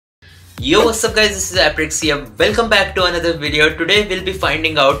Yo, what's up guys, this is Aprix here. Welcome back to another video. Today we'll be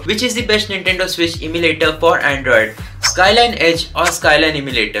finding out which is the best Nintendo Switch emulator for Android, Skyline Edge or Skyline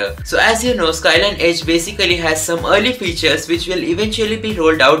Emulator. So as you know, Skyline Edge basically has some early features which will eventually be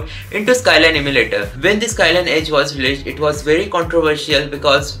rolled out into Skyline Emulator. When the Skyline Edge was released, it was very controversial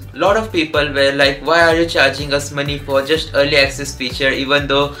because a lot of people were like, why are you charging us money for just early access feature even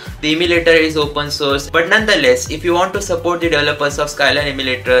though the emulator is open source. But nonetheless, if you want to support the developers of Skyline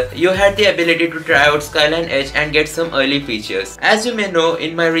Emulator, you had the ability to try out Skyline Edge and get some early features. As you may know,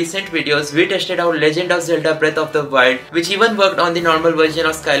 in my recent videos we tested out Legend of Zelda Breath of the Wild, which even worked on the normal version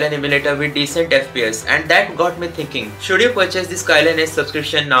of Skyline Emulator with decent FPS, and that got me thinking, should you purchase the Skyline Edge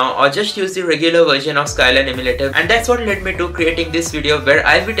subscription now or just use the regular version of Skyline Emulator? And that's what led me to creating this video where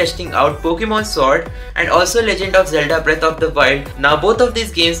I'll be testing out Pokemon Sword and also Legend of Zelda Breath of the Wild. Now both of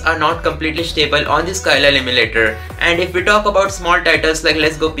these games are not completely stable on the Skyline Emulator, and if we talk about small titles like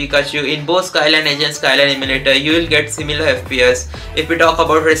Let's Go Pikachu, in both Skyline Edge and Skyline Emulator you will get similar FPS. If we talk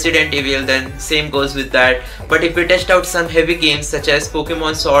about Resident Evil, then same goes with that. But if we test out some heavy games such as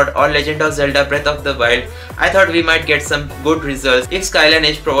Pokemon Sword or Legend of Zelda Breath of the Wild, I thought we might get some good results if Skyline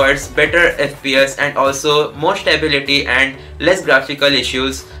Edge provides better FPS and also more stability and less graphical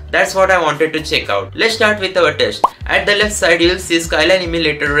issues. That's what I wanted to check out. Let's start with our test. At the left side you will see Skyline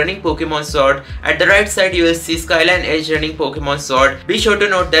Emulator running Pokemon Sword. At the right side you will see Skyline Edge running Pokemon Sword. Be sure to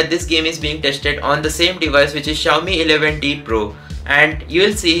note that this game is being tested on the same device, which is Xiaomi 11T Pro. And you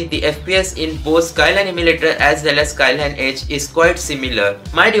will see the FPS in both Skyline Emulator as well as Skyline Edge is quite similar.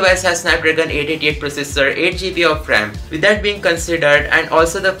 My device has Snapdragon 888 processor, 8GB of RAM. With that being considered, and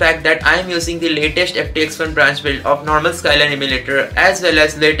also the fact that I am using the latest FTX1 branch build of normal Skyline Emulator as well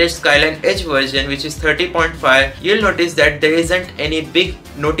as latest Skyline Edge version, which is 30.5, you'll notice that there isn't any big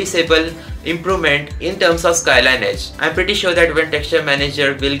noticeable improvement in terms of Skyline Edge. I'm pretty sure that when Texture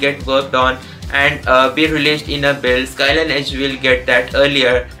Manager will get worked on and be released in a build, Skyline Edge will get that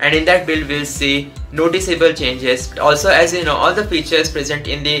earlier, and in that build we'll see noticeable changes. Also, as you know, all the features present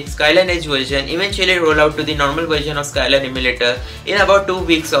in the Skyline Edge version eventually roll out to the normal version of Skyline Emulator in about 2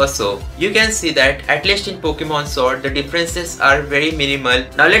 weeks or so. You can see that at least in Pokemon Sword the differences are very minimal.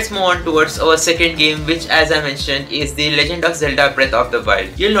 Now let's move on towards our second game, which as I mentioned is the Legend of Zelda Breath of the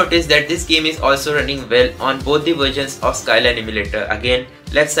Wild. You'll notice that this game is also running well on both the versions of Skyline Emulator. Again,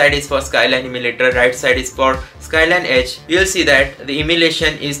 left side is for Skyline Emulator, right side is for Skyline Edge. You'll see that the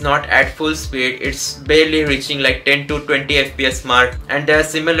emulation is not at full speed, it's barely reaching like 10 to 20 FPS mark, and there are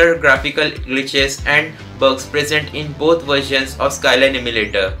similar graphical glitches and bugs present in both versions of Skyline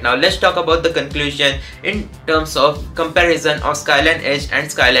Emulator. Now let's talk about the conclusion in terms of comparison of Skyline Edge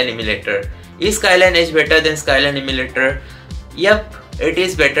and Skyline Emulator. Is Skyline Edge better than Skyline Emulator? Yep, it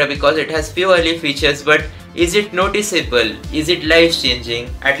is better because it has few early features, but is it noticeable? Is it life changing?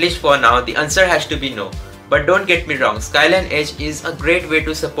 At least for now, the answer has to be no. But don't get me wrong, Skyline Edge is a great way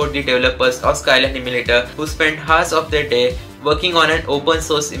to support the developers of Skyline Emulator who spend hours of their day working on an open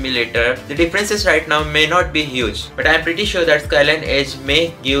source emulator. The differences right now may not be huge, but I'm pretty sure that Skyline Edge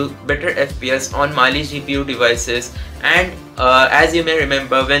may give better FPS on Mali GPU devices. And as you may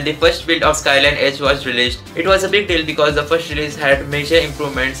remember, when the first build of Skyline Edge was released, it was a big deal because the first release had major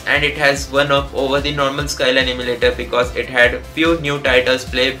improvements and it has won up over the normal Skyline Emulator because it had few new titles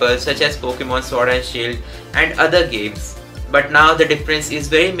playable such as Pokemon Sword and Shield and other games. But now the difference is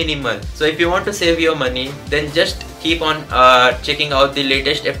very minimal. So if you want to save your money, then just keep on checking out the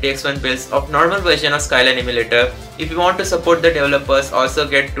latest FTX1 builds of normal version of Skyline Emulator. If you want to support the developers, also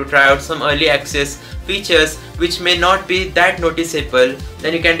get to try out some early access features which may not be that noticeable,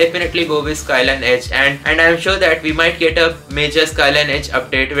 then you can definitely go with Skyline Edge, and I'm sure that we might get a major Skyline Edge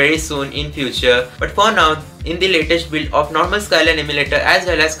update very soon in future. But for now, in the latest build of normal Skyline Emulator as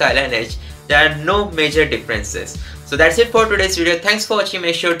well as Skyline Edge, there are no major differences. So that's it for today's video. Thanks for watching.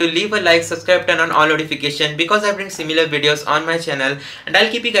 Make sure to leave a like, subscribe, turn on all notifications because I bring similar videos on my channel, and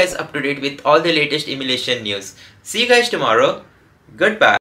I'll keep you guys up to date with all the latest emulation news. See you guys tomorrow. Goodbye.